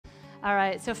All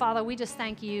right, so Father, we just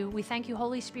thank you. We thank you,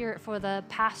 Holy Spirit, for the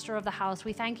pastor of the house.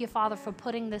 We thank you, Father, for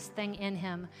putting this thing in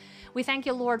him. We thank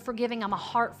you, Lord, for giving him a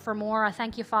heart for more. I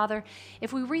thank you, Father.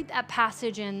 If we read that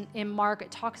passage in Mark,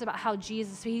 it talks about how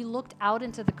Jesus, he looked out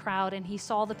into the crowd and he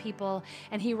saw the people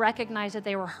and he recognized that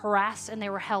they were harassed and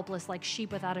they were helpless like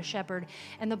sheep without a shepherd.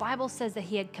 And the Bible says that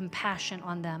he had compassion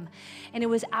on them. And it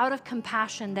was out of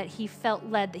compassion that he felt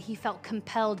led, that he felt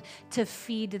compelled to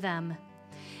feed them.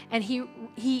 And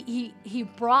he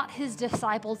brought his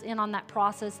disciples in on that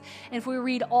process. And if we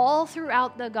read all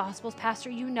throughout the Gospels, Pastor,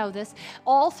 you know this,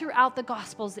 all throughout the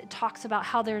Gospels, it talks about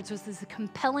how there was this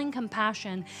compelling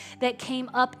compassion that came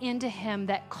up into him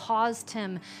that caused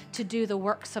him to do the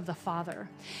works of the Father.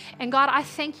 And God, I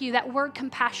thank you. That word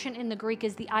compassion in the Greek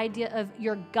is the idea of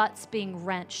your guts being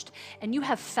wrenched. And you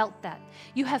have felt that.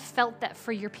 You have felt that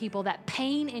for your people, that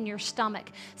pain in your stomach,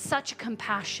 such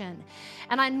compassion.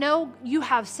 And I know you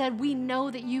have said, we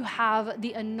know that you have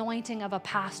the anointing of a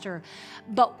pastor,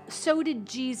 but so did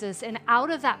Jesus. And out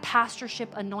of that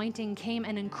pastorship anointing came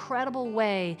an incredible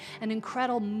way, an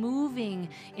incredible moving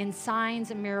in signs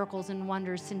and miracles and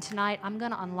wonders. And tonight, I'm going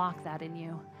to unlock that in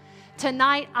you.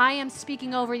 Tonight, I am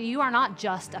speaking over you. You are not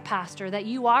just a pastor, that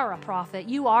you are a prophet,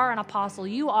 you are an apostle,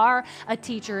 you are a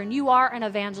teacher, and you are an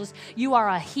evangelist. You are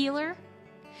a healer,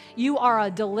 you are a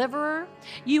deliverer,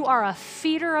 you are a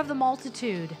feeder of the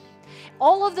multitude.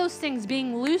 All of those things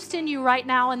being loosed in you right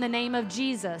now in the name of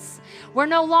Jesus. We're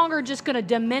no longer just going to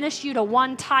diminish you to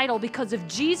one title, because if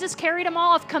Jesus carried them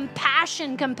all, if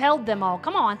compassion compelled them all,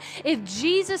 come on, if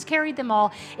Jesus carried them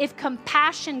all, if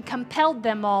compassion compelled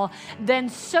them all, then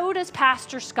so does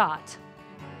Pastor Scott.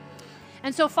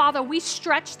 And so, Father, we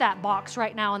stretch that box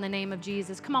right now in the name of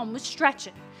Jesus. Come on, let's stretch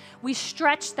it. We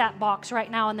stretch that box right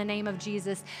now in the name of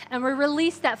Jesus, and we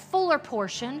release that fuller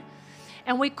portion.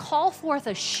 And we call forth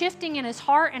a shifting in his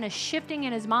heart and a shifting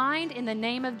in his mind in the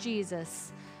name of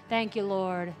Jesus. Thank you,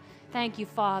 Lord. Thank you,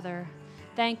 Father.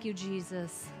 Thank you,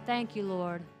 Jesus. Thank you,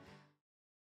 Lord.